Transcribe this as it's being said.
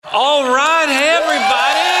All right, hey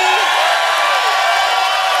everybody.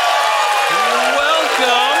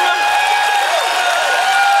 Welcome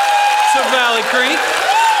to Valley Creek.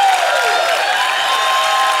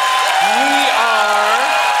 We are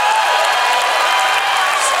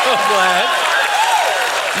so glad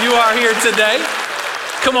you are here today.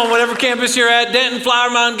 Come on, whatever campus you're at, Denton, Flower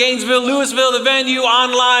Mound, Gainesville, Louisville, the venue,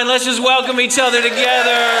 online, let's just welcome each other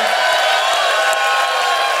together.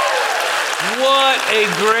 What a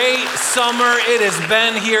great summer it has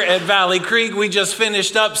been here at Valley Creek. We just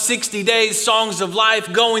finished up 60 days, Songs of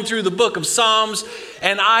Life, going through the book of Psalms,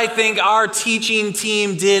 and I think our teaching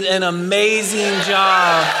team did an amazing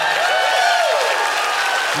job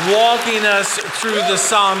walking us through the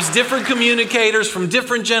Psalms. Different communicators from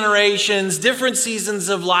different generations, different seasons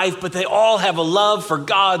of life, but they all have a love for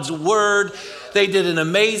God's word. They did an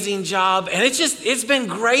amazing job, and it's been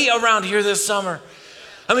great around here this summer.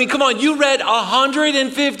 I mean, come on, you read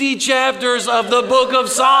 150 chapters of the book of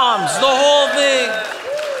Psalms, the whole thing.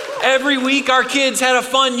 Every week, our kids had a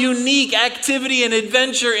fun, unique activity and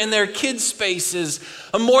adventure in their kids' spaces.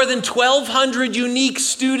 More than 1,200 unique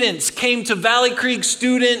students came to Valley Creek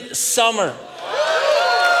Student Summer.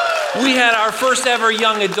 We had our first ever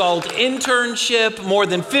young adult internship. More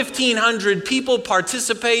than 1,500 people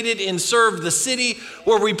participated in Serve the City,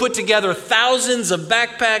 where we put together thousands of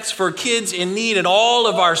backpacks for kids in need in all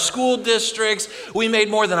of our school districts. We made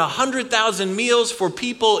more than 100,000 meals for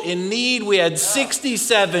people in need. We had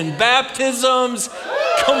 67 baptisms.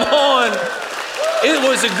 Come on. It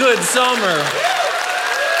was a good summer.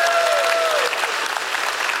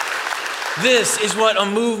 This is what a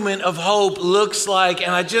movement of hope looks like,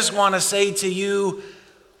 and I just want to say to you,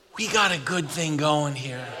 we got a good thing going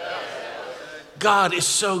here. God is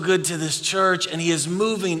so good to this church, and He is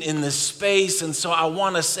moving in this space, and so I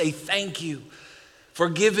want to say thank you for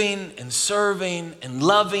giving and serving and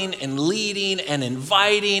loving and leading and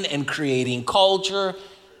inviting and creating culture.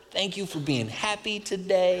 Thank you for being happy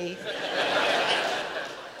today.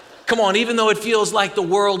 Come on, even though it feels like the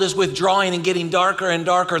world is withdrawing and getting darker and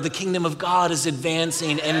darker, the kingdom of God is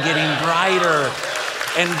advancing and getting brighter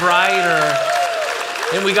and brighter.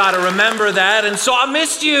 And we got to remember that. And so I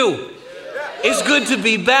missed you. It's good to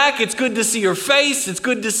be back. It's good to see your face. It's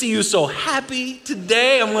good to see you so happy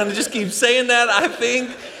today. I'm going to just keep saying that, I think.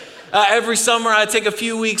 Every summer I take a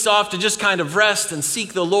few weeks off to just kind of rest and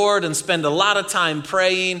seek the Lord and spend a lot of time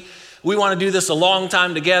praying. We want to do this a long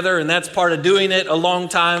time together, and that's part of doing it a long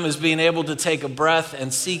time, is being able to take a breath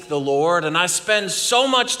and seek the Lord. And I spend so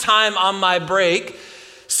much time on my break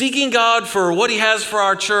seeking God for what He has for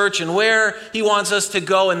our church and where He wants us to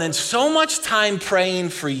go, and then so much time praying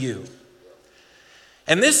for you.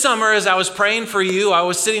 And this summer, as I was praying for you, I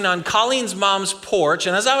was sitting on Colleen's mom's porch,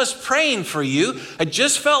 and as I was praying for you, I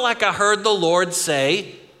just felt like I heard the Lord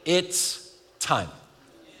say, "It's time."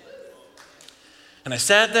 And I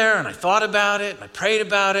sat there and I thought about it and I prayed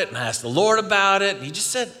about it and I asked the Lord about it. And He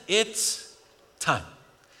just said, "It's time."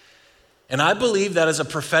 And I believe that is a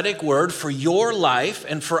prophetic word for your life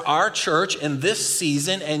and for our church in this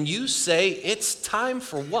season. And you say, "It's time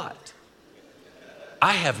for what?"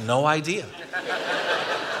 I have no idea.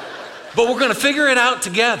 But we're going to figure it out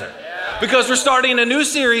together. Because we're starting a new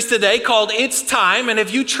series today called It's Time. And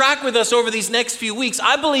if you track with us over these next few weeks,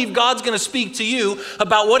 I believe God's going to speak to you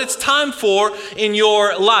about what it's time for in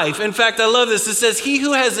your life. In fact, I love this. It says, "He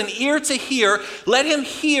who has an ear to hear, let him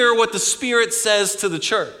hear what the Spirit says to the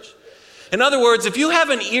church." In other words, if you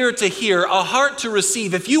have an ear to hear, a heart to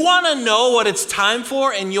receive, if you want to know what it's time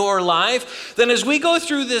for in your life, then as we go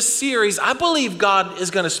through this series, I believe God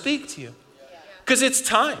is going to speak to you. Because it's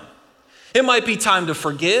time. It might be time to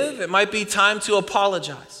forgive. It might be time to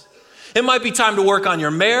apologize. It might be time to work on your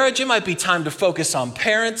marriage. It might be time to focus on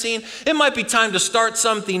parenting. It might be time to start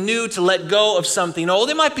something new, to let go of something old.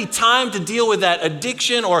 It might be time to deal with that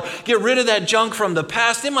addiction or get rid of that junk from the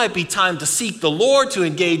past. It might be time to seek the Lord, to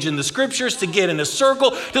engage in the scriptures, to get in a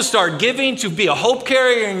circle, to start giving, to be a hope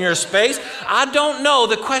carrier in your space. I don't know.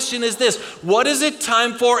 The question is this: what is it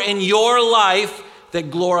time for in your life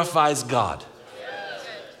that glorifies God?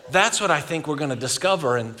 That's what I think we're going to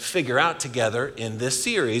discover and figure out together in this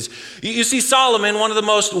series. You see, Solomon, one of the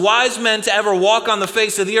most wise men to ever walk on the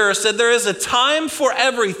face of the earth, said there is a time for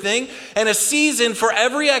everything and a season for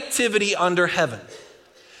every activity under heaven.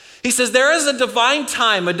 He says there is a divine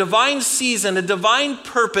time, a divine season, a divine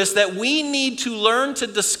purpose that we need to learn to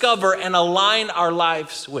discover and align our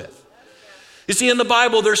lives with. You see, in the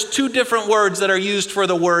Bible, there's two different words that are used for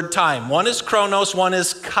the word time. One is chronos, one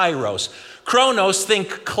is kairos. Chronos,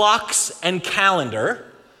 think clocks and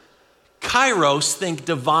calendar. Kairos, think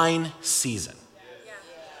divine season.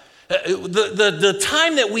 The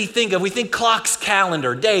time that we think of, we think clocks,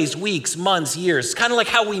 calendar, days, weeks, months, years. It's kind of like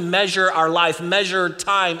how we measure our life, measure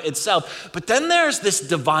time itself. But then there's this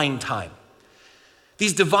divine time,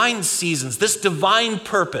 these divine seasons, this divine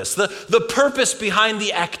purpose, the purpose behind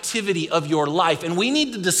the activity of your life. And we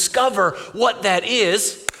need to discover what that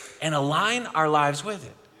is and align our lives with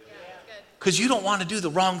it. Because you don't want to do the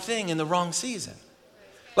wrong thing in the wrong season.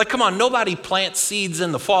 Like, come on, nobody plants seeds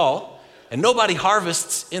in the fall. And nobody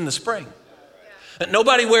harvests in the spring. And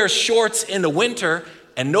nobody wears shorts in the winter,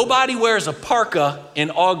 and nobody wears a parka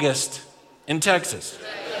in August in Texas.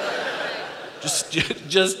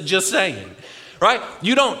 Just saying, right?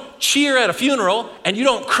 You don't cheer at a funeral, and you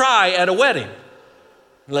don't cry at a wedding,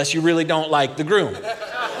 unless you really don't like the groom.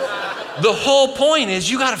 The whole point is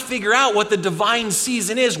you got to figure out what the divine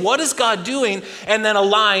season is. What is God doing? And then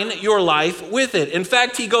align your life with it. In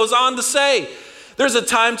fact, he goes on to say, there's a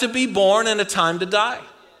time to be born and a time to die,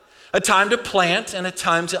 a time to plant and a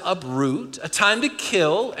time to uproot, a time to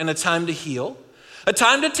kill and a time to heal, a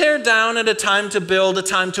time to tear down and a time to build, a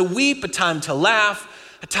time to weep, a time to laugh,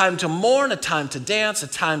 a time to mourn, a time to dance, a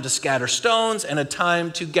time to scatter stones, and a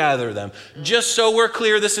time to gather them. Just so we're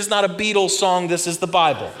clear, this is not a Beatles song, this is the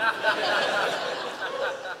Bible.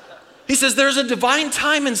 He says there's a divine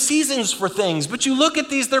time and seasons for things, but you look at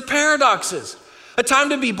these, they're paradoxes. A time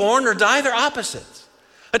to be born or die, they're opposites.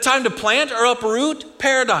 A time to plant or uproot,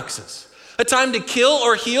 paradoxes. A time to kill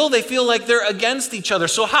or heal, they feel like they're against each other.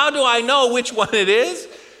 So how do I know which one it is?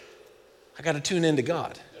 I got to tune into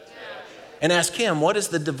God and ask him, what is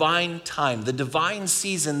the divine time, the divine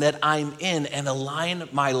season that I'm in, and align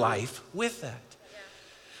my life with that.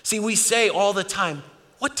 See, we say all the time,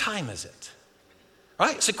 what time is it?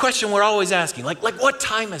 Right? It's a question we're always asking, like what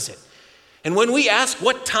time is it? And when we ask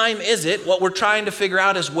what time is it, what we're trying to figure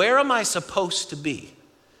out is where am I supposed to be?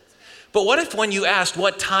 But what if when you asked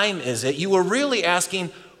what time is it, you were really asking,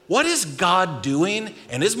 what is God doing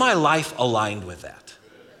and is my life aligned with that?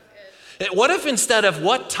 What if instead of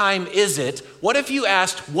what time is it, what if you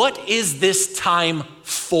asked, what is this time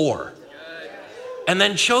for? And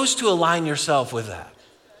then chose to align yourself with that.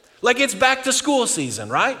 Like it's back to school season,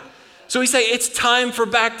 right? So we say it's time for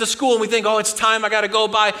back to school, and we think, oh, it's time, I got to go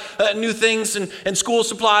buy new things and school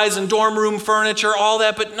supplies and dorm room furniture, all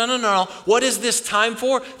that. But no. What is this time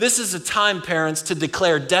for? This is a time, parents, to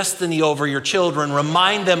declare destiny over your children,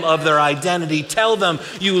 remind them of their identity, tell them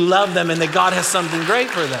you love them and that God has something great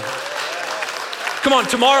for them. Come on,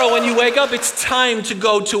 tomorrow when you wake up, it's time to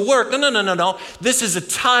go to work. No. This is a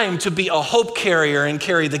time to be a hope carrier and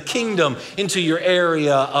carry the kingdom into your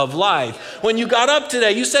area of life. When you got up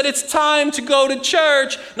today, you said it's time to go to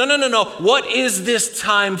church. No. What is this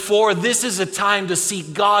time for? This is a time to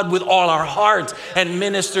seek God with all our heart and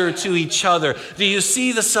minister to each other. Do you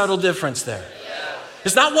see the subtle difference there?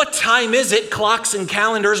 It's not what time is it, clocks and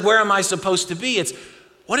calendars, where am I supposed to be? It's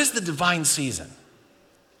what is the divine season?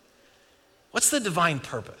 What's the divine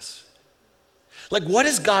purpose? Like, what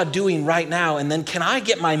is God doing right now? And then can I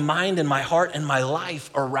get my mind and my heart and my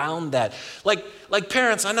life around that? Like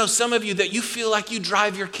parents, I know some of you that you feel like you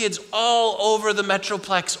drive your kids all over the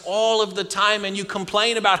Metroplex all of the time and you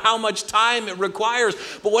complain about how much time it requires.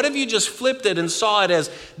 But what if you just flipped it and saw it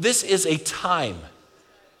as, this is a time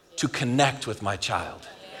to connect with my child.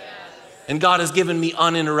 And God has given me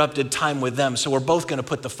uninterrupted time with them. So we're both going to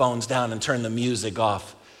put the phones down and turn the music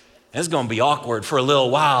off. It's going to be awkward for a little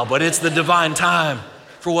while, but it's the divine time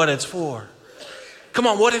for what it's for. Come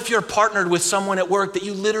on, what if you're partnered with someone at work that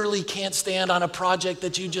you literally can't stand on a project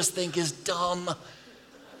that you just think is dumb?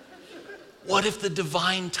 What if the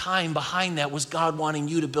divine time behind that was God wanting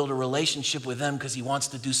you to build a relationship with them because he wants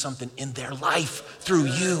to do something in their life through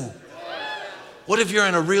you? What if you're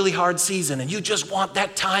in a really hard season and you just want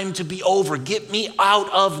that time to be over? Get me out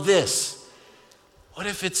of this. What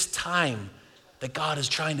if it's time that God is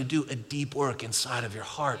trying to do a deep work inside of your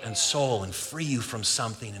heart and soul and free you from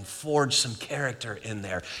something and forge some character in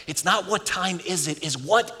there? It's not what time is it, is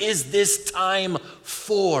what is this time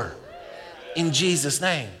for? In Jesus'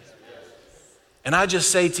 name. And I just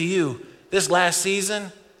say to you, this last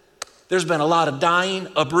season, there's been a lot of dying,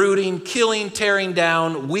 uprooting, killing, tearing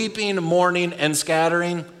down, weeping, mourning, and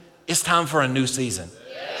scattering. It's time for a new season.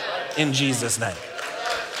 In Jesus' name.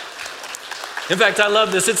 In fact, I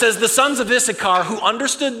love this. It says, the sons of Issachar who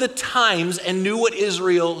understood the times and knew what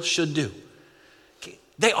Israel should do.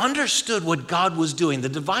 They understood what God was doing, the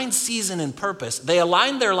divine season and purpose. They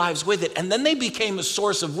aligned their lives with it, and then they became a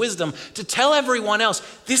source of wisdom to tell everyone else,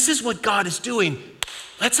 this is what God is doing.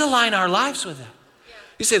 Let's align our lives with that.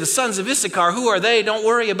 You say, the sons of Issachar, who are they? Don't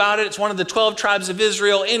worry about it. It's one of the 12 tribes of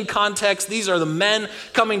Israel. In context, these are the men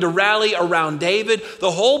coming to rally around David.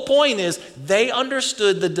 The whole point is they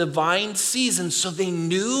understood the divine season, so they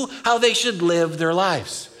knew how they should live their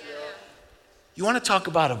lives. You want to talk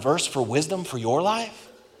about a verse for wisdom for your life?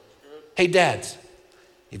 Hey, dads,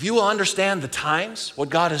 if you will understand the times,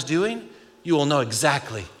 what God is doing, you will know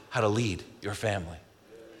exactly how to lead your family.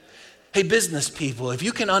 Hey, business people, if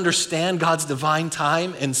you can understand God's divine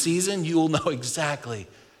time and season, you will know exactly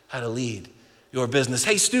how to lead your business.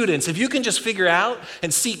 Hey, students, if you can just figure out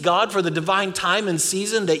and seek God for the divine time and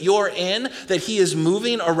season that you're in, that He is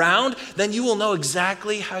moving around, then you will know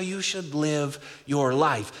exactly how you should live your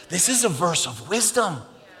life. This is a verse of wisdom.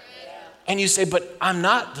 And you say, but I'm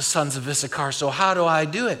not the sons of Issachar, so how do I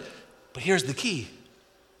do it? But here's the key.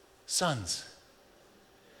 Sons.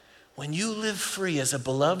 When you live free as a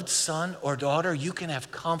beloved son or daughter, you can have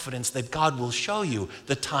confidence that God will show you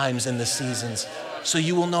the times and the seasons, so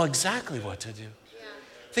you will know exactly what to do.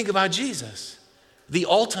 Think about Jesus, the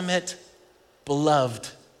ultimate beloved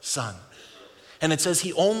son. And it says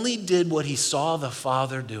he only did what he saw the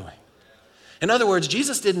Father doing. In other words,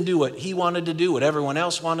 Jesus didn't do what he wanted to do, what everyone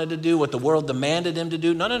else wanted to do, what the world demanded him to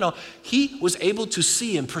do. No. He was able to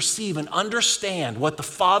see and perceive and understand what the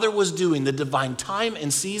Father was doing, the divine time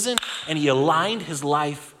and season, and he aligned his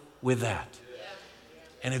life with that.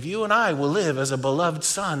 And if you and I will live as a beloved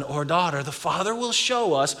son or daughter, the Father will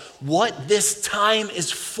show us what this time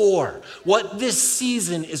is for, what this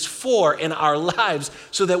season is for in our lives,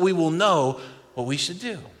 so that we will know what we should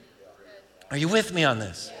do. Are you with me on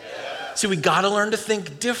this? See, we got to learn to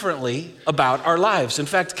think differently about our lives. In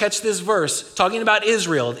fact, catch this verse talking about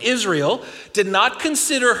Israel. Israel did not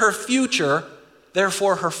consider her future,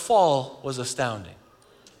 therefore her fall was astounding.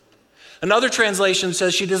 Another translation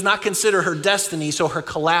says she does not consider her destiny, so her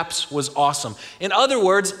collapse was awesome. In other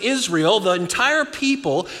words, Israel, the entire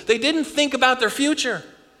people, they didn't think about their future.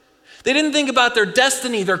 They didn't think about their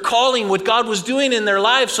destiny, their calling, what God was doing in their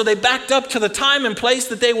lives, so they backed up to the time and place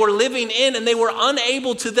that they were living in, and they were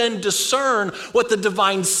unable to then discern what the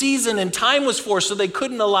divine season and time was for, so they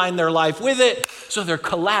couldn't align their life with it, so their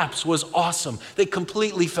collapse was awesome. They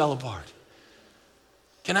completely fell apart.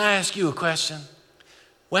 Can I ask you a question?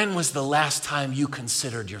 When was the last time you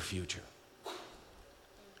considered your future?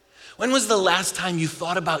 When was the last time you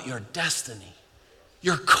thought about your destiny,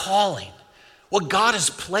 your calling, what God has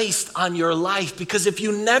placed on your life? Because if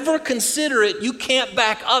you never consider it, you can't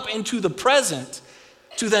back up into the present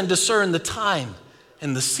to then discern the time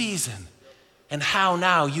and the season and how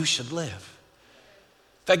now you should live.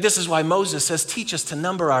 In fact, this is why Moses says, teach us to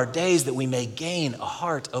number our days that we may gain a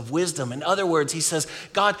heart of wisdom. In other words, he says,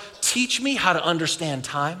 God, teach me how to understand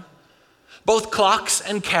time, both clocks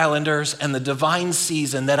and calendars and the divine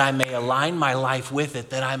season, that I may align my life with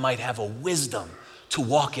it, that I might have a wisdom to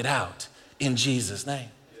walk it out. In Jesus' name.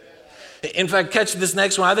 In fact, catch this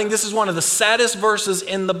next one. I think this is one of the saddest verses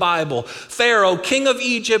in the Bible. Pharaoh, king of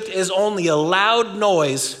Egypt, is only a loud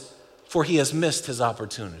noise, for he has missed his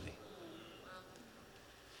opportunity.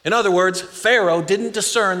 In other words, Pharaoh didn't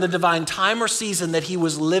discern the divine time or season that he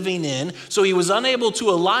was living in, so he was unable to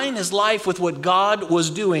align his life with what God was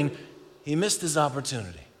doing. He missed his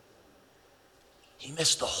opportunity. He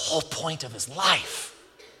missed the whole point of his life.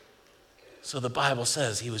 So the Bible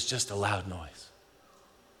says he was just a loud noise.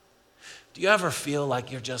 Do you ever feel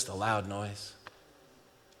like you're just a loud noise?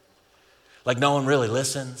 Like no one really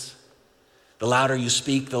listens? The louder you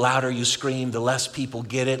speak, the louder you scream, the less people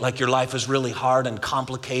get it. Like your life is really hard and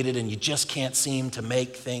complicated and you just can't seem to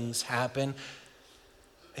make things happen.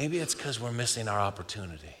 Maybe it's because we're missing our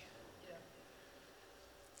opportunity.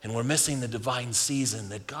 And we're missing the divine season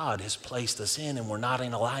that God has placed us in, and we're not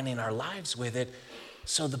aligning our lives with it.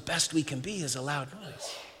 So the best we can be is a loud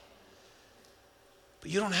noise. But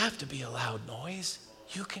you don't have to be a loud noise.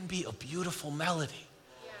 You can be a beautiful melody.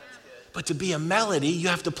 But to be a melody, you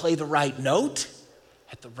have to play the right note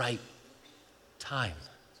at the right time.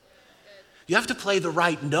 You have to play the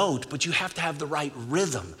right note, but you have to have the right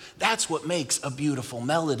rhythm. That's what makes a beautiful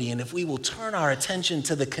melody. And if we will turn our attention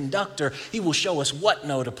to the conductor, he will show us what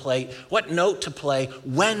note to play, when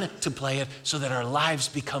to play it, so that our lives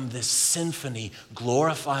become this symphony,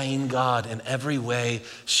 glorifying God in every way,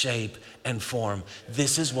 shape, and form.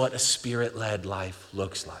 This is what a spirit-led life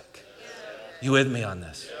looks like. You with me on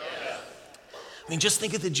this? I mean, just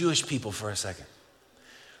think of the Jewish people for a second.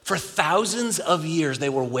 For thousands of years, they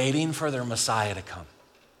were waiting for their Messiah to come.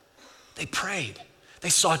 They prayed. They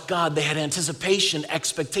sought God. They had anticipation,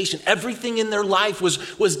 expectation. Everything in their life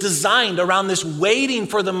was designed around this waiting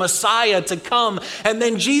for the Messiah to come. And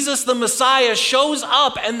then Jesus, the Messiah, shows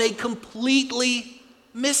up and they completely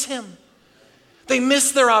miss him. They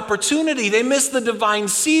miss their opportunity. They miss the divine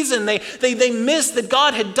season. They miss that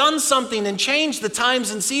God had done something and changed the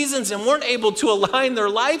times and seasons and weren't able to align their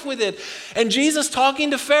life with it. And Jesus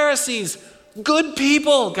talking to Pharisees, good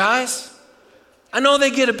people, guys. I know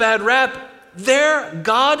they get a bad rap. They're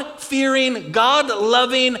God-fearing,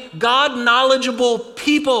 God-loving, God-knowledgeable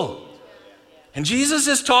people. And Jesus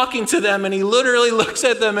is talking to them, and he literally looks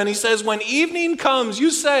at them and he says, when evening comes,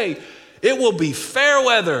 you say, it will be fair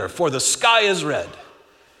weather, for the sky is red.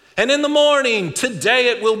 And in the morning, today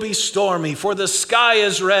it will be stormy, for the sky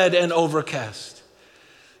is red and overcast.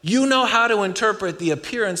 You know how to interpret the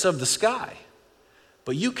appearance of the sky,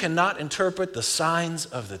 but you cannot interpret the signs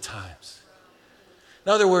of the times.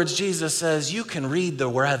 In other words, Jesus says, you can read the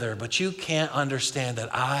weather, but you can't understand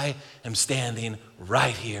that I am standing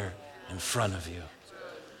right here in front of you.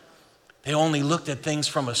 They only looked at things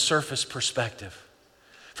from a surface perspective,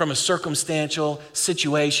 from a circumstantial,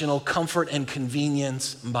 situational, comfort and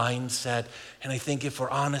convenience mindset. And I think if we're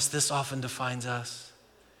honest, this often defines us.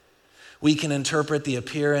 We can interpret the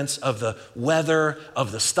appearance of the weather,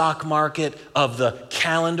 of the stock market, of the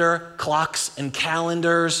calendar, clocks and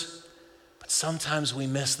calendars. But sometimes we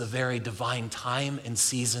miss the very divine time and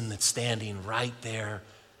season that's standing right there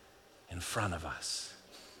in front of us.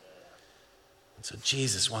 And so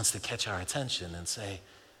Jesus wants to catch our attention and say,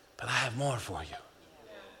 but I have more for you.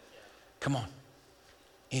 Come on.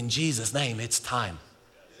 In Jesus' name, it's time.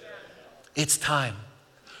 It's time.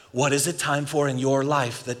 What is it time for in your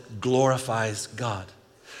life that glorifies God?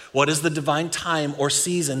 What is the divine time or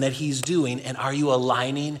season that he's doing, and are you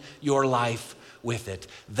aligning your life with it?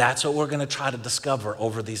 That's what we're going to try to discover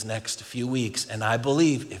over these next few weeks. And I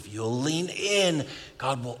believe if you'll lean in,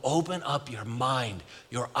 God will open up your mind,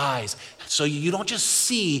 your eyes, so you don't just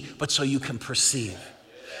see, but so you can perceive.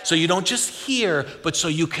 So you don't just hear, but so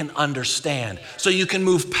you can understand. So you can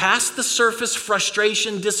move past the surface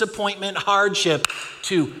frustration, disappointment, hardship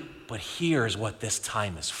to, but here's what this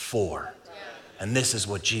time is for. And this is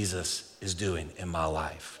what Jesus is doing in my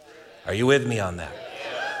life. Are you with me on that?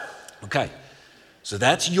 Okay, so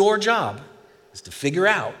that's your job, is to figure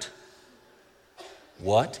out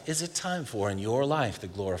what is it time for in your life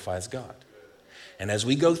that glorifies God. And as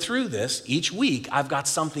we go through this, each week, I've got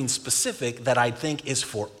something specific that I think is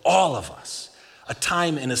for all of us. A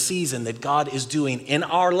time and a season that God is doing in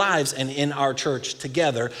our lives and in our church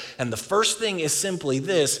together. And the first thing is simply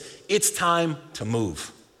this: it's time to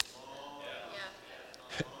move.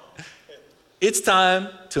 It's time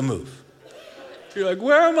to move. You're like,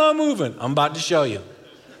 where am I moving? I'm about to show you.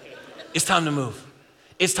 It's time to move.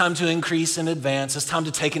 It's time to increase and advance. It's time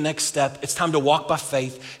to take a next step. It's time to walk by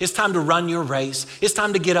faith. It's time to run your race. It's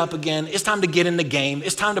time to get up again. It's time to get in the game.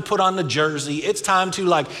 It's time to put on the jersey. It's time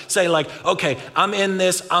to say, okay, I'm in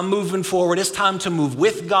this. I'm moving forward. It's time to move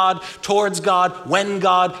with God, towards God, when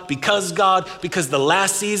God, because the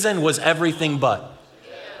last season was everything but.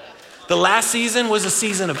 The last season was a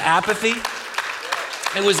season of apathy.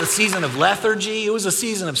 It was a season of lethargy. It was a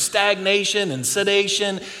season of stagnation and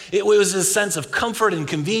sedation. It was a sense of comfort and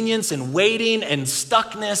convenience and waiting and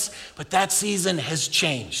stuckness. But that season has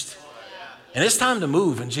changed. And it's time to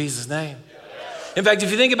move in Jesus' name. In fact,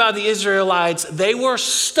 if you think about the Israelites, they were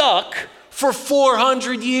stuck for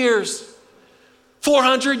 400 years.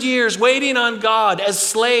 400 years waiting on God as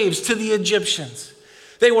slaves to the Egyptians.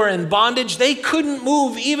 They were in bondage. They couldn't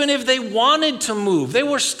move even if they wanted to move. They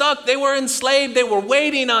were stuck. They were enslaved. They were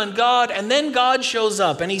waiting on God. And then God shows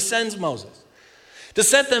up and he sends Moses to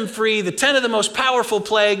set them free. The 10 of the most powerful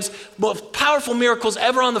plagues, most powerful miracles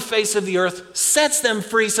ever on the face of the earth, sets them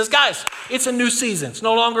free, says, guys, it's a new season. It's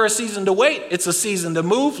no longer a season to wait. It's a season to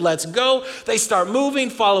move. Let's go. They start moving,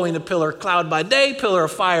 following the pillar of cloud by day, pillar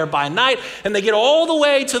of fire by night, and they get all the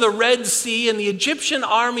way to the Red Sea, and the Egyptian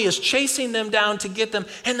army is chasing them down to get them,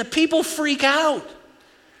 and the people freak out.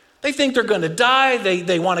 They think they're going to die.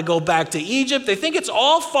 They want to go back to Egypt. They think it's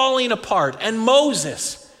all falling apart. And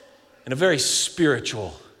Moses, in a very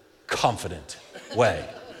spiritual, confident way,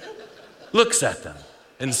 looks at them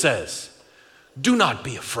and says, do not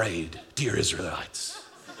be afraid, dear Israelites.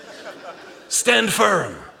 Stand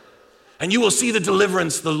firm, and you will see the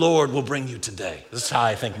deliverance the Lord will bring you today. This is how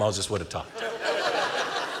I think Moses would have talked.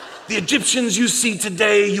 The Egyptians you see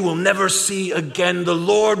today, you will never see again. The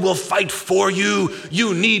Lord will fight for you.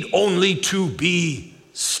 You need only to be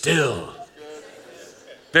still.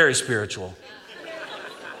 Very spiritual.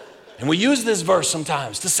 And we use this verse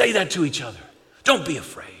sometimes to say that to each other. Don't be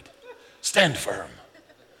afraid. Stand firm.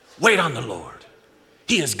 Wait on the Lord.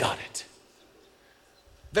 He has got it.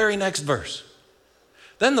 Very next verse.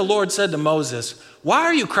 Then the Lord said to Moses, why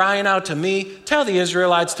are you crying out to me? Tell the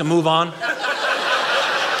Israelites to move on.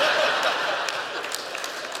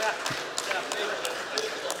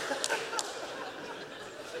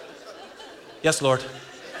 Yes, Lord.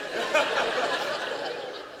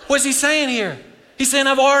 What's he saying here? He's saying,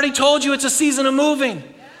 I've already told you it's a season of moving.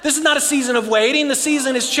 This is not a season of waiting. The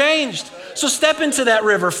season has changed. So step into that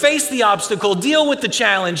river, face the obstacle, deal with the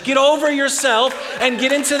challenge, get over yourself and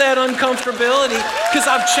get into that uncomfortability because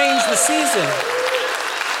I've changed the season.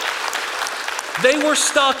 They were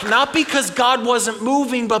stuck not because God wasn't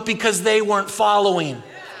moving, but because they weren't following.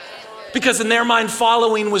 Because in their mind,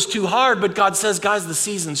 following was too hard, but God says, guys, the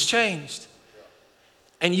season's changed.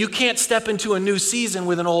 And you can't step into a new season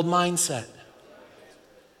with an old mindset.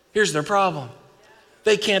 Here's their problem.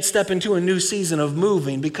 They can't step into a new season of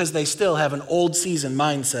moving because they still have an old season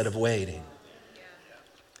mindset of waiting.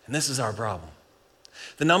 And this is our problem.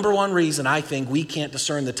 The number one reason I think we can't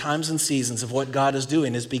discern the times and seasons of what God is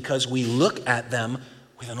doing is because we look at them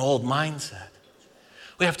with an old mindset.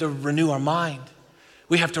 We have to renew our mind.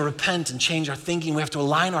 We have to repent and change our thinking. We have to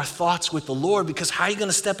align our thoughts with the Lord, because how are you going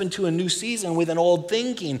to step into a new season with an old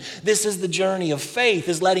thinking? This is the journey of faith,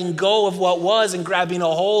 is letting go of what was and grabbing a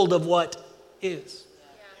hold of what is.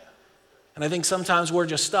 And I think sometimes we're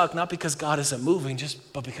just stuck, not because God isn't moving,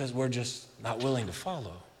 but because we're just not willing to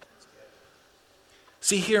follow.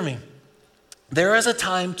 See, hear me. There is a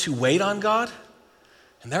time to wait on God,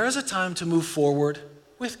 and there is a time to move forward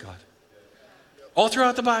with God. All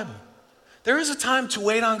throughout the Bible, there is a time to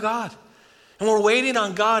wait on God. And when we're waiting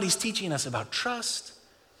on God, He's teaching us about trust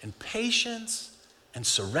and patience and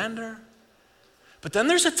surrender. But then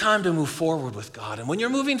there's a time to move forward with God. And when you're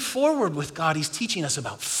moving forward with God, He's teaching us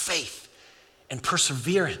about faith and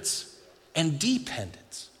perseverance and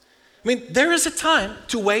dependence. I mean, there is a time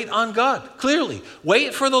to wait on God, clearly.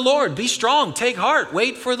 Wait for the Lord. Be strong. Take heart.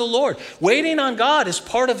 Wait for the Lord. Waiting on God is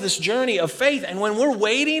part of this journey of faith. And when we're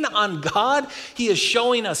waiting on God, He is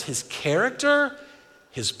showing us His character,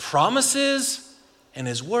 His promises, and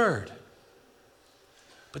His word.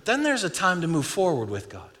 But then there's a time to move forward with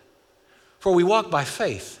God. For we walk by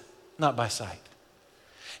faith, not by sight.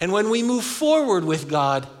 And when we move forward with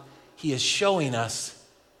God, He is showing us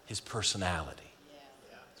His personality.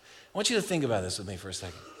 I want you to think about this with me for a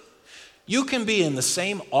second. You can be in the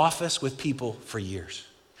same office with people for years.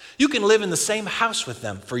 You can live in the same house with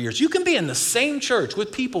them for years. You can be in the same church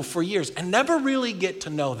with people for years and never really get to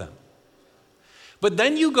know them. But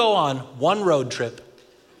then you go on one road trip,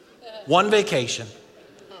 one vacation,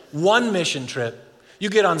 one mission trip. You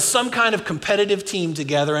get on some kind of competitive team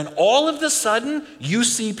together, and all of a sudden, you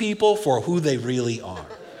see people for who they really are.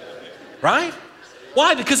 Right?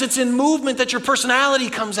 Why? Because it's in movement that your personality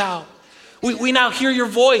comes out. We now hear your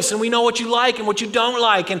voice, and we know what you like and what you don't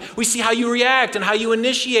like, and we see how you react and how you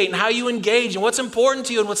initiate and how you engage and what's important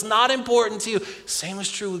to you and what's not important to you. Same is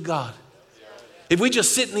true with God. If we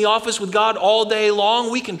just sit in the office with God all day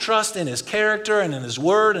long, we can trust in His character and in His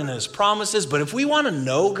word and in His promises. But if we want to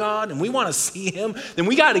know God and we want to see Him, then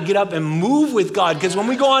we got to get up and move with God. Because when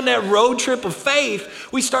we go on that road trip of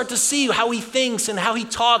faith, we start to see how He thinks and how He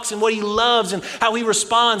talks and what He loves and how He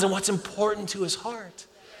responds and what's important to His heart.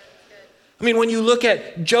 I mean, when you look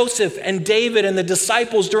at Joseph and David and the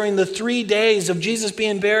disciples during the 3 days of Jesus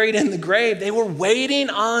being buried in the grave, they were waiting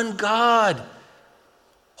on God,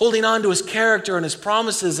 holding on to His character and His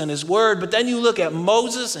promises and His word. But then you look at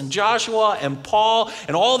Moses and Joshua and Paul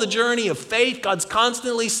and all the journey of faith. God's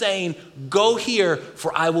constantly saying, go here,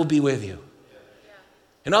 for I will be with you.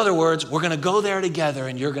 In other words, we're going to go there together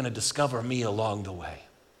and you're going to discover me along the way.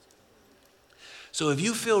 So if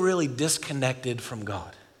you feel really disconnected from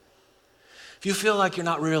God, if you feel like you're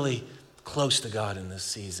not really close to God in this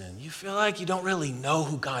season, you feel like you don't really know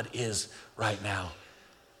who God is right now,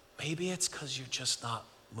 maybe it's because you're just not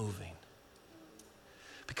moving.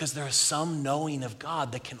 Because there is some knowing of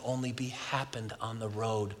God that can only be happened on the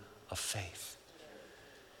road of faith.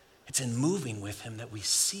 It's in moving with Him that we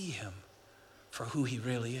see Him for who He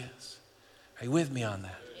really is. Are you with me on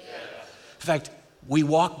that? Yeah. In fact, we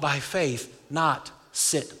walk by faith, not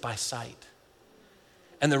sit by sight.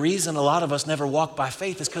 And the reason a lot of us never walk by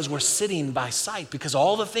faith is because we're sitting by sight, because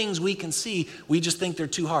all the things we can see, we just think they're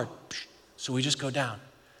too hard. So we just go down.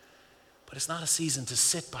 But it's not a season to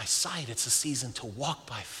sit by sight. It's a season to walk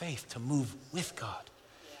by faith, to move with God.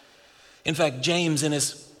 In fact, James, in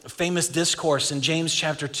his famous discourse in James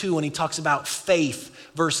chapter 2, when he talks about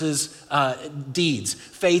faith versus deeds,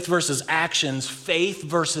 faith versus actions, faith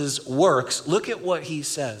versus works, look at what he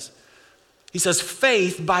says. He says,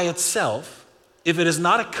 faith by itself, if it is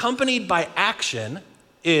not accompanied by action,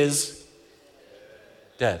 is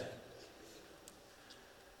dead.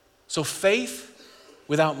 So faith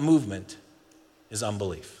without movement is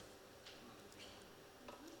unbelief.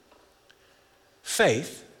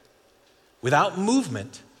 Faith without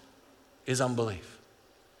movement is unbelief.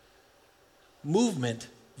 movement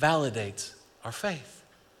validates our faith.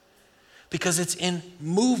 Because it's in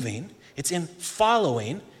moving, it's in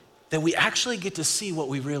following that we actually get to see what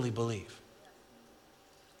we really believe.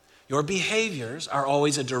 Your behaviors are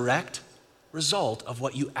always a direct result of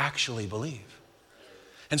what you actually believe.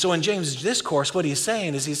 And so in James' discourse, what he's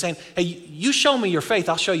saying, hey, you show me your faith,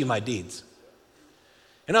 I'll show you my deeds.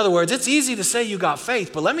 In other words, it's easy to say you got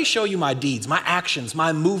faith, but let me show you my deeds, my actions,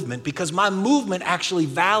 my movement, because my movement actually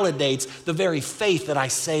validates the very faith that I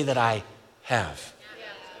say that I have.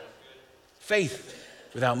 Faith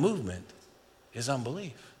without movement is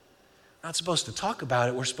unbelief. We're not supposed to talk about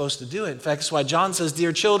it, we're supposed to do it. In fact, that's why John says,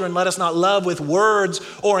 dear children, let us not love with words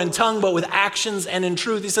or in tongue, but with actions and in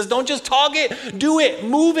truth. He says, don't just talk it, do it,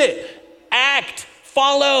 move it, act,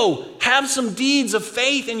 follow, have some deeds of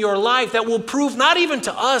faith in your life that will prove not even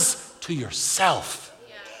to us, to yourself,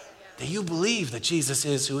 that you believe that Jesus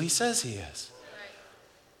is who he says he is.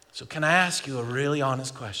 So can I ask you a really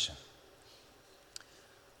honest question?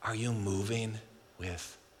 Are you moving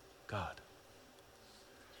with God?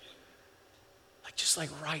 Just like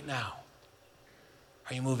right now.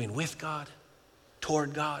 Are you moving with God,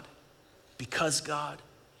 toward God, because God,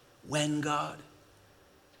 when God?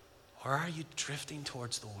 Or are you drifting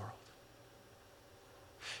towards the world?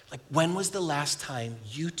 Like, when was the last time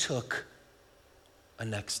you took a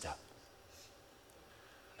next step?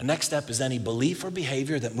 A next step is any belief or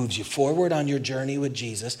behavior that moves you forward on your journey with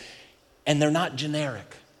Jesus, and they're not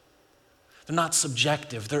generic. They're not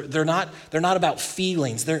subjective. They're not about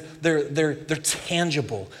feelings. They're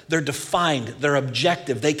tangible. They're defined. They're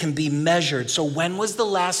objective. They can be measured. So when was the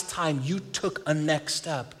last time you took a next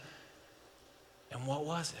step? And what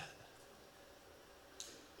was it?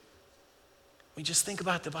 We just think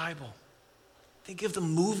about the Bible. Think of the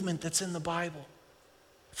movement that's in the Bible.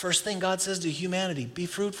 First thing God says to humanity, be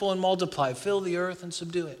fruitful and multiply, fill the earth and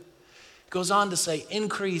subdue it. It goes on to say,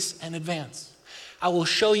 increase and advance. I will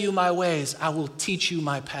show you my ways. I will teach you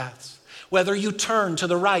my paths. Whether you turn to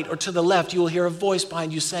the right or to the left, you will hear a voice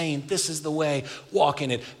behind you saying, this is the way, walk in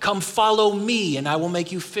it. Come follow me, and I will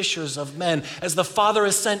make you fishers of men. As the Father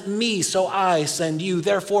has sent me, so I send you.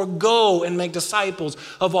 Therefore, go and make disciples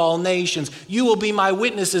of all nations. You will be my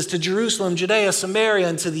witnesses to Jerusalem, Judea, Samaria,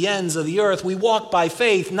 and to the ends of the earth. We walk by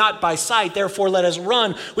faith, not by sight. Therefore, let us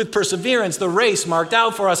run with perseverance the race marked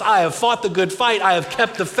out for us. I have fought the good fight. I have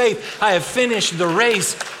kept the faith. I have finished the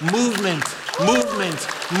race. Movement.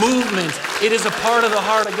 It is a part of the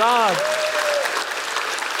heart of God.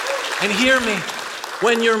 And hear me,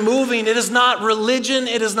 when you're moving, it is not religion,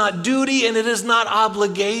 it is not duty, and it is not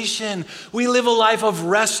obligation. We live a life of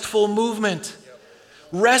restful movement.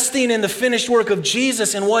 Resting in the finished work of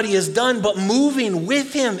Jesus and what he has done, but moving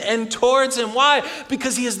with him and towards him. Why?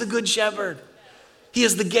 Because he is the good shepherd. He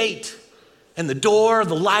is the gate and the door,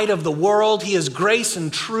 the light of the world. He is grace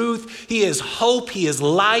and truth. He is hope. He is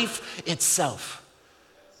life itself.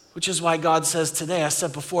 Which is why God says today, I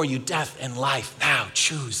set before you death and life. Now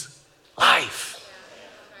choose life.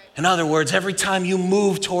 In other words, every time you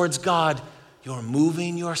move towards God, you're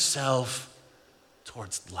moving yourself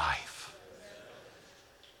towards life.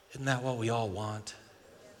 Isn't that what we all want?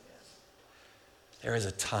 There is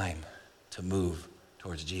a time to move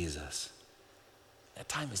towards Jesus. That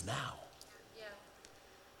time is now.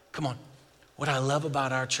 Come on. What I love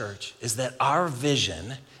about our church is that our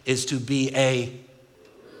vision is to be a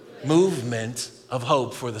movement of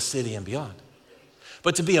hope for the city and beyond.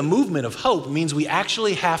 But to be a movement of hope means we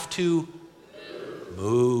actually have to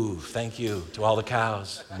move. Thank you to all the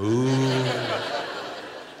cows. Move.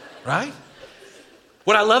 Right?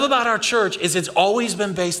 What I love about our church is it's always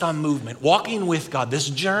been based on movement, walking with God, this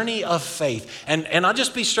journey of faith. And I'll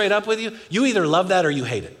just be straight up with you. You either love that or you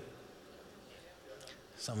hate it.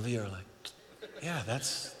 Some of you are like, yeah,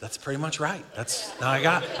 that's pretty much right.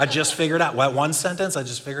 I just figured out, one sentence, I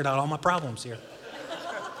just figured out all my problems here.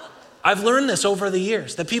 I've learned this over the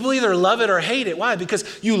years, that people either love it or hate it. Why?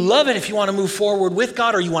 Because you love it if you want to move forward with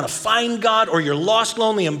God, or you want to find God, or you're lost,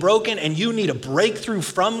 lonely, and broken, and you need a breakthrough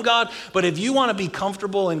from God. But if you want to be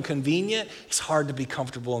comfortable and convenient, it's hard to be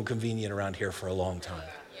comfortable and convenient around here for a long time.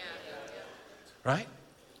 Right?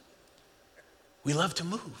 We love to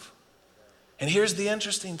move. And here's the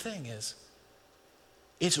interesting thing is,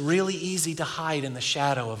 it's really easy to hide in the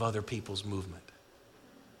shadow of other people's movement.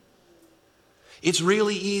 It's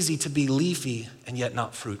really easy to be leafy and yet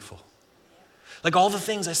not fruitful. Like all the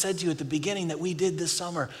things I said to you at the beginning that we did this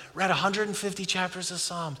summer, read 150 chapters of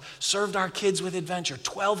Psalms, served our kids with adventure,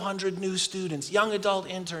 1,200 new students, young adult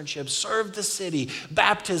internships, served the city,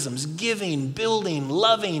 baptisms, giving, building,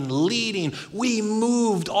 loving, leading. We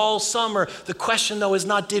moved all summer. The question though is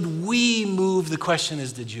not did we move, the question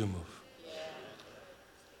is did you move?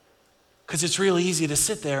 Because it's really easy to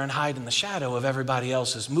sit there and hide in the shadow of everybody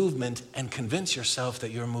else's movement and convince yourself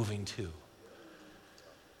that you're moving too.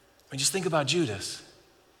 I mean, just think about Judas.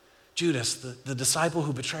 Judas, the disciple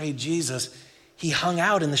who betrayed Jesus, he hung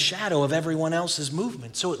out in the shadow of everyone else's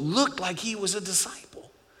movement. So it looked like he was a disciple.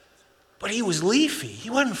 But he was leafy. He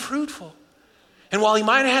wasn't fruitful. And while he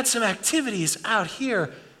might have had some activities out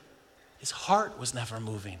here, his heart was never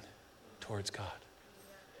moving towards God.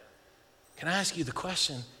 Can I ask you the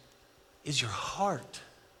question, is your heart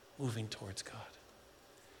moving towards God?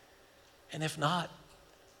 And if not,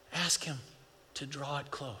 ask him to draw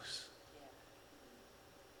it close.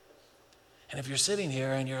 And if you're sitting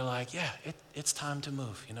here and you're like, yeah, it's time to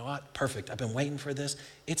move. You know what? Perfect. I've been waiting for this.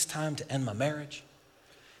 It's time to end my marriage.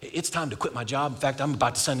 It's time to quit my job. In fact, I'm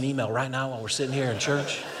about to send an email right now while we're sitting here in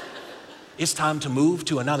church. It's time to move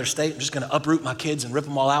to another state. I'm just going to uproot my kids and rip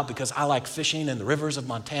them all out because I like fishing in the rivers of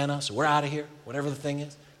Montana. So we're out of here, whatever the thing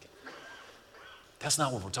is. That's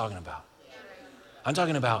not what we're talking about. I'm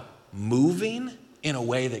talking about moving in a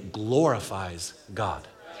way that glorifies God.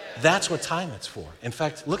 That's what time it's for. In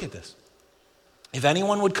fact, look at this. If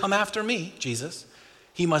anyone would come after me, Jesus,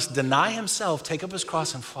 he must deny himself, take up his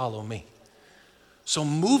cross, and follow me. So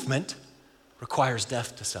movement requires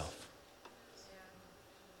death to self.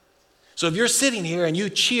 So if you're sitting here and you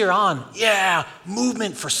cheer on, yeah,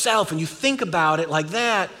 movement for self, and you think about it like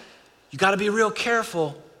that, you got to be real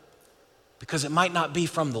careful because it might not be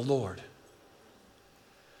from the Lord.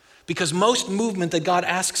 Because most movement that God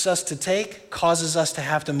asks us to take causes us to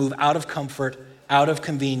have to move out of comfort, out of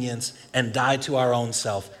convenience, and die to our own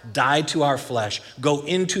self, die to our flesh, go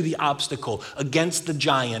into the obstacle, against the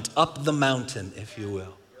giant, up the mountain, if you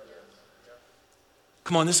will.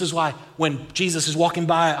 Come on, this is why when Jesus is walking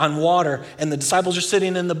by on water and the disciples are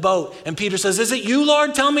sitting in the boat and Peter says, "Is it you,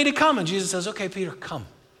 Lord? Tell me to come." And Jesus says, "Okay, Peter, come."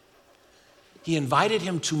 He invited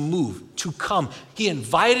him to move, to come. He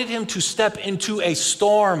invited him to step into a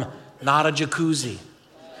storm, not a jacuzzi.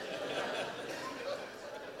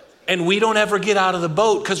 And we don't ever get out of the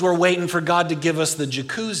boat because we're waiting for God to give us the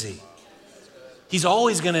jacuzzi. He's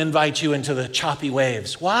always going to invite you into the choppy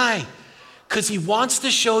waves. Why? Because he wants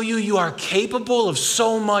to show you you are capable of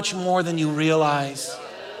so much more than you realize.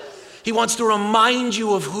 He wants to remind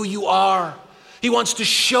you of who you are. He wants to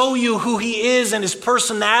show you who he is and his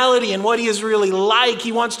personality and what he is really like.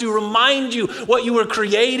 He wants to remind you what you were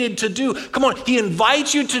created to do. Come on, he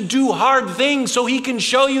invites you to do hard things so he can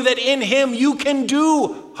show you that in him you can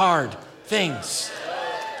do hard things.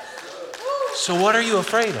 So what are you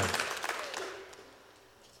afraid of?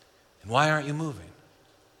 And why aren't you moving?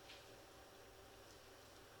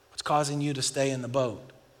 What's causing you to stay in the boat,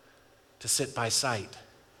 to sit by sight,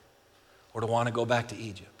 or to want to go back to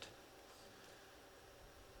Egypt?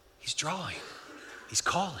 He's drawing, he's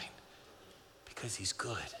calling, because he's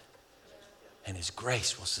good, and his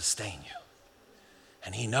grace will sustain you.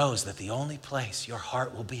 And he knows that the only place your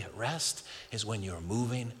heart will be at rest is when you're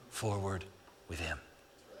moving forward with him.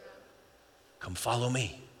 Come follow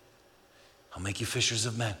me. I'll make you fishers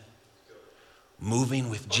of men.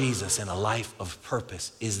 Moving with Jesus in a life of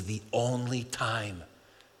purpose is the only time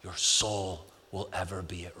your soul will ever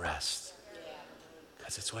be at rest,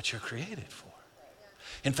 because it's what you're created for.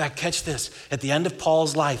 In fact, catch this. At the end of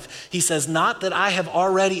Paul's life, he says, "Not that I have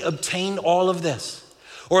already obtained all of this,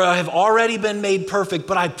 or I have already been made perfect,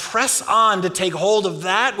 but I press on to take hold of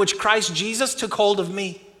that which Christ Jesus took hold of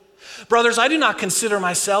me. Brothers, I do not consider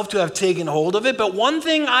myself to have taken hold of it, but one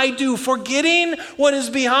thing I do, forgetting what is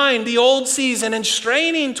behind, the old season, and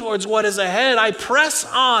straining towards what is ahead, I press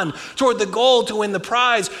on toward the goal to win the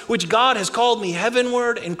prize, which God has called me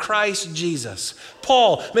heavenward in Christ Jesus."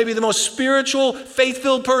 Paul, maybe the most spiritual,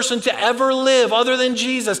 faith-filled person to ever live other than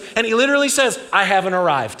Jesus, and he literally says, "I haven't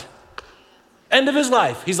arrived." End of his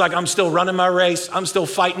life. He's like, I'm still running my race. I'm still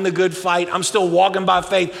fighting the good fight. I'm still walking by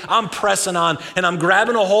faith. I'm pressing on, and I'm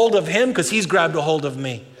grabbing a hold of him because he's grabbed a hold of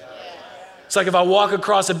me. It's like if I walk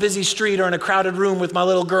across a busy street or in a crowded room with my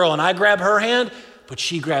little girl and I grab her hand, but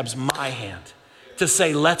she grabs my hand to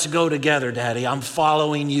say, "Let's go together, Daddy. I'm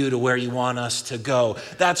following you to where you want us to go."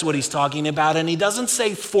 That's what he's talking about. And he doesn't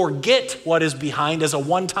say forget what is behind as a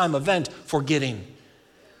one-time event. Forgetting.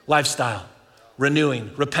 Lifestyle. Renewing,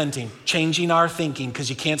 repenting, changing our thinking, because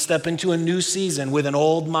you can't step into a new season with an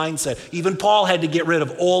old mindset. Even Paul had to get rid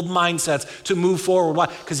of old mindsets to move forward. Why?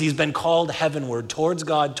 Because he's been called heavenward, towards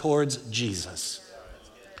God, towards Jesus.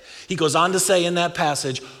 He goes on to say in that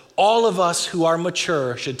passage, all of us who are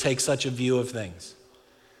mature should take such a view of things.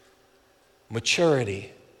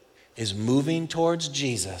 Maturity is moving towards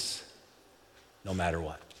Jesus no matter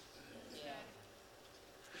what.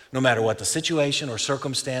 no matter what the situation or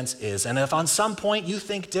circumstance is. And if on some point you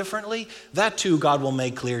think differently, that too God will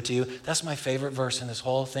make clear to you. That's my favorite verse in this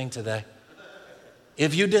whole thing today.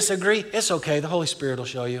 If you disagree, it's okay. The Holy Spirit will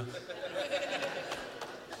show you.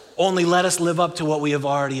 Only let us live up to what we have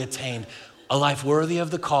already attained, a life worthy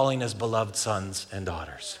of the calling as beloved sons and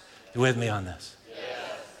daughters. You with me on this? Yes.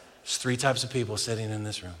 There's three types of people sitting in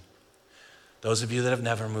this room. Those of you that have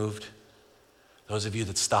never moved, those of you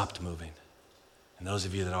that stopped moving, and those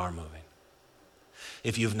of you that are moving.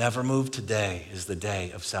 If you've never moved, today is the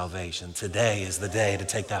day of salvation. Today is the day to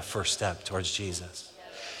take that first step towards Jesus.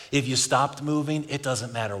 If you stopped moving, it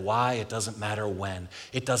doesn't matter why, it doesn't matter when,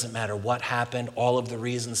 it doesn't matter what happened, all of the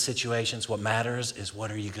reasons, situations. What matters is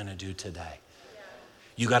what are you going to do today?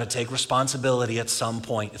 You got to take responsibility at some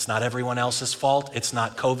point. It's not everyone else's fault. It's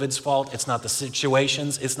not COVID's fault. It's not the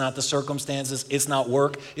situations. It's not the circumstances. It's not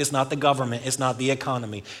work. It's not the government. It's not the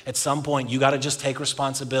economy. At some point, you got to just take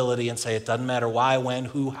responsibility and say, it doesn't matter why, when,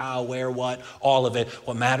 who, how, where, what, all of it.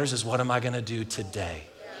 What matters is what am I going to do today?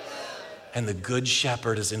 And the Good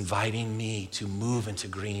Shepherd is inviting me to move into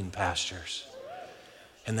green pastures.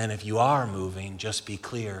 And then if you are moving, just be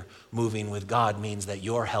clear, moving with God means that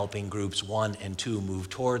you're helping groups 1 and 2 move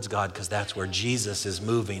towards God, because that's where Jesus is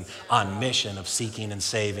moving on mission of seeking and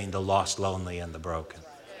saving the lost, lonely, and the broken.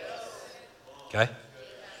 Okay?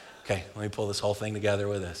 Okay, let me pull this whole thing together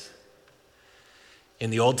with this.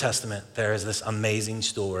 In the Old Testament, there is this amazing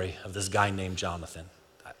story of this guy named Jonathan.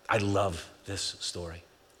 I love this story.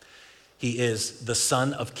 He is the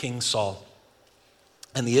son of King Saul.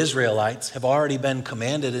 And the Israelites have already been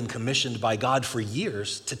commanded and commissioned by God for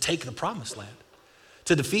years to take the promised land,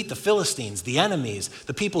 to defeat the Philistines, the enemies,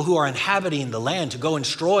 the people who are inhabiting the land, to go and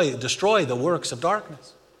destroy the works of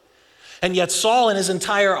darkness. And yet Saul and his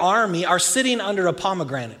entire army are sitting under a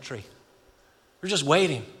pomegranate tree. They're just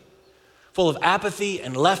waiting, full of apathy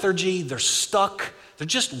and lethargy. They're stuck. They're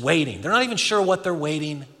just waiting. They're not even sure what they're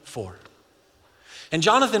waiting for. And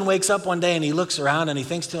Jonathan wakes up one day and he looks around and he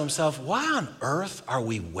thinks to himself, why on earth are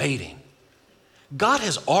we waiting? God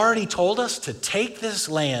has already told us to take this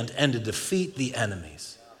land and to defeat the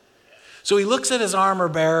enemies. So he looks at his armor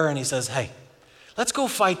bearer and he says, hey, let's go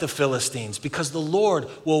fight the Philistines because the Lord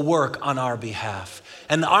will work on our behalf.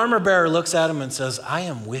 And the armor bearer looks at him and says, I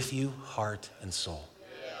am with you, heart and soul.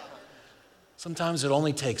 Sometimes it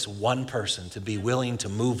only takes one person to be willing to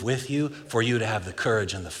move with you for you to have the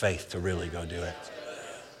courage and the faith to really go do it.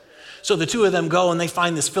 So the two of them go and they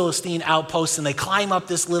find this Philistine outpost and they climb up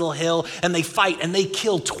this little hill and they fight and they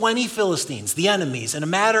kill 20 Philistines, the enemies, in a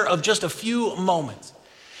matter of just a few moments.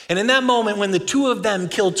 And in that moment, when the two of them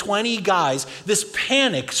kill 20 guys, this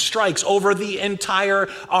panic strikes over the entire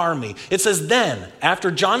army. It says, then,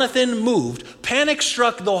 after Jonathan moved, panic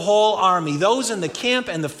struck the whole army, those in the camp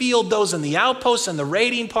and the field, those in the outposts and the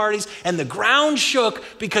raiding parties, and the ground shook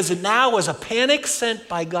because it now was a panic sent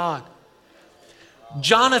by God.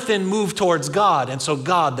 Jonathan moved towards God, and so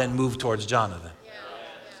God then moved towards Jonathan.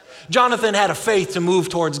 Jonathan had a faith to move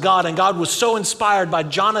towards God, and God was so inspired by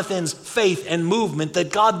Jonathan's faith and movement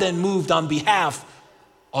that God then moved on behalf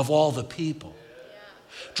of all the people.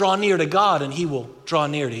 Draw near to God, and he will draw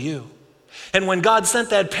near to you. And when God sent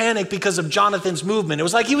that panic because of Jonathan's movement, it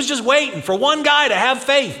was like he was just waiting for one guy to have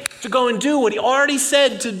faith to go and do what he already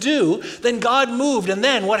said to do. Then God moved. And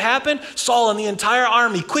then what happened? Saul and the entire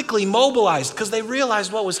army quickly mobilized because they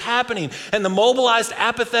realized what was happening. And the mobilized,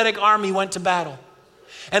 apathetic army went to battle.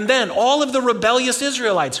 And then all of the rebellious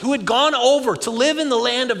Israelites who had gone over to live in the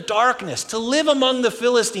land of darkness, to live among the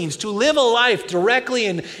Philistines, to live a life directly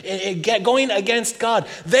and going against God,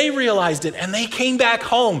 they realized it and they came back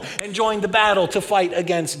home and joined the battle to fight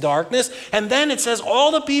against darkness. And then it says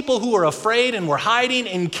all the people who were afraid and were hiding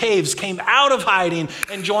in caves came out of hiding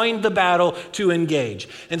and joined the battle to engage.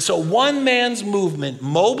 And so one man's movement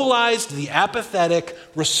mobilized the apathetic,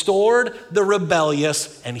 restored the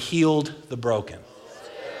rebellious, and healed the broken.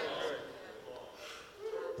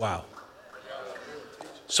 Wow.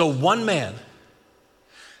 So one man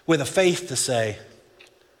with a faith to say,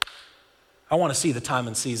 I want to see the time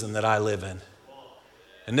and season that I live in.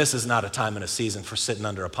 And this is not a time and a season for sitting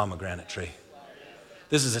under a pomegranate tree.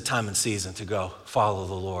 This is a time and season to go follow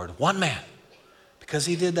the Lord. One man, because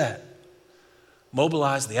he did that,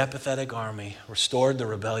 mobilized the apathetic army, restored the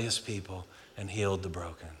rebellious people, and healed the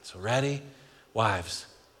broken. So ready? Wives,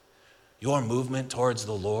 your movement towards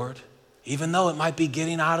the Lord, even though it might be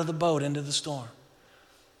getting out of the boat into the storm,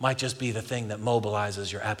 might just be the thing that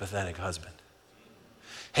mobilizes your apathetic husband.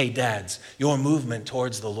 Hey, dads, your movement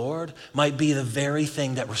towards the Lord might be the very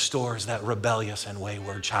thing that restores that rebellious and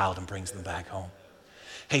wayward child and brings them back home.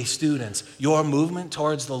 Hey, students, your movement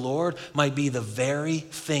towards the Lord might be the very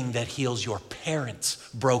thing that heals your parents'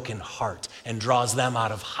 broken heart and draws them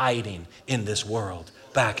out of hiding in this world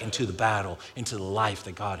back into the battle, into the life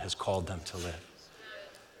that God has called them to live.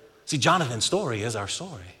 See, Jonathan's story is our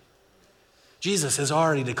story. Jesus has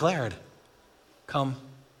already declared, come,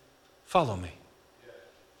 follow me.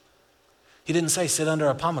 He didn't say, sit under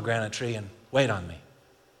a pomegranate tree and wait on me.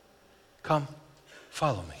 Come,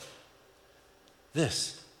 follow me.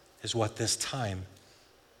 This is what this time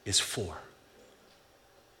is for.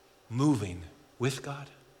 Moving with God,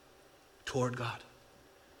 toward God,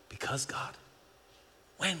 because God,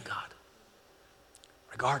 when God,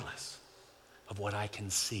 regardless of what I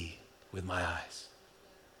can see with my eyes.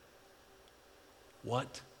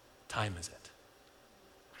 What time is it?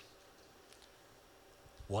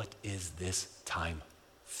 What is this time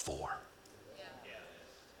for?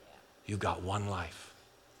 You've got one life.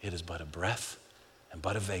 It is but a breath and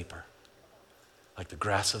but a vapor, like the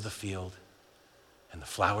grass of the field and the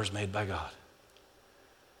flowers made by God.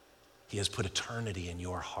 He has put eternity in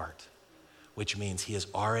your heart, which means he has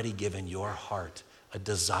already given your heart a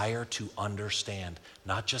desire to understand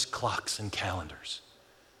not just clocks and calendars,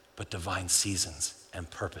 but divine seasons and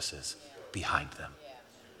purposes behind them.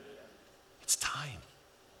 It's time.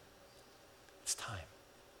 It's time.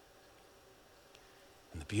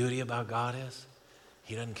 And the beauty about God is,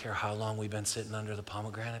 he doesn't care how long we've been sitting under the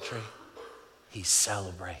pomegranate tree. He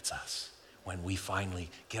celebrates us when we finally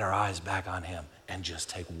get our eyes back on him and just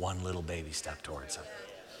take one little baby step towards him.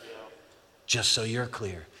 Just so you're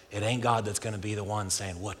clear, it ain't God that's going to be the one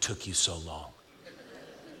saying, what took you so long?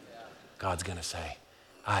 God's going to say,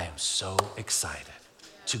 I am so excited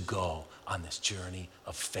to go on this journey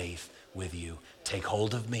of faith with you. Take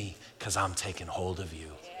hold of me because I'm taking hold of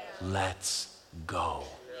you. Let's go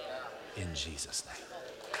in Jesus' name.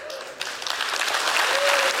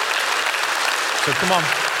 So come on,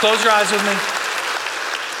 close your eyes with me.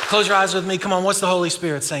 Close your eyes with me. Come on, what's the Holy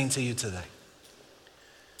Spirit saying to you today?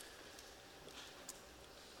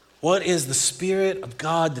 What is the Spirit of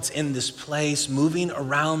God that's in this place, moving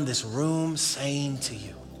around this room, saying to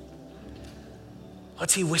you?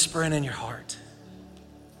 What's he whispering in your heart?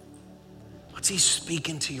 What's he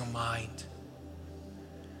speaking to your mind?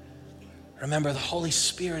 Remember, the Holy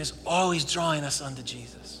Spirit is always drawing us unto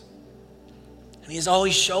Jesus. And he is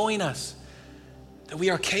always showing us that we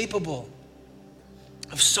are capable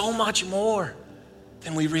of so much more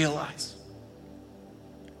than we realize.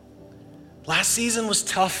 Last season was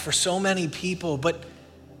tough for so many people, but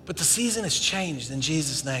the season has changed in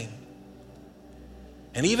Jesus' name.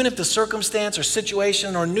 And even if the circumstance or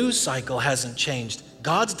situation or news cycle hasn't changed,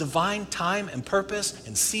 God's divine time and purpose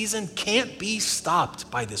and season can't be stopped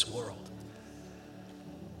by this world.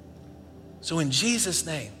 So in Jesus'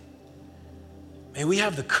 name, may we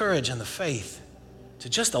have the courage and the faith to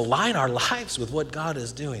just align our lives with what God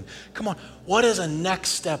is doing. Come on, what is a next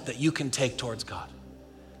step that you can take towards God?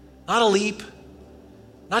 Not a leap,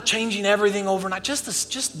 not changing everything overnight,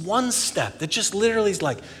 just one step that just literally is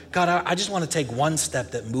like, God, I just want to take one step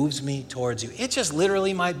that moves me towards you. It just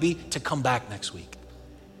literally might be to come back next week.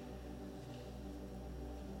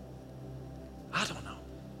 I don't know.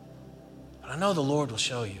 But I know the Lord will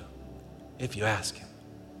show you if you ask him.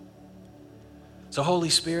 So Holy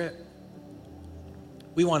Spirit,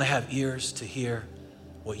 we want to have ears to hear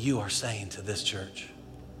what you are saying to this church.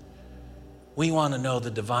 We want to know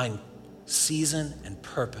the divine season and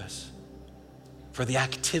purpose for the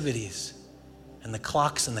activities and the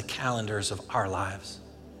clocks and the calendars of our lives.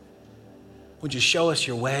 Would you show us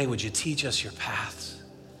your way? Would you teach us your paths?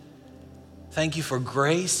 Thank you for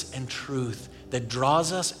grace and truth that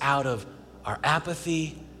draws us out of our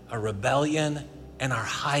apathy, our rebellion, and our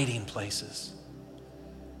hiding places.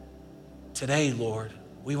 Today, Lord,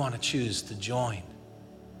 we want to choose to join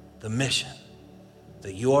the mission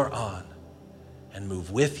that you're on and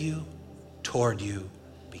move with you, toward you,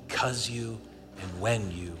 because you, and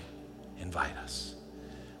when you invite us.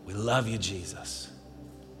 We love you, Jesus.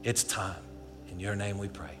 It's time. In your name we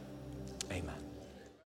pray. Amen.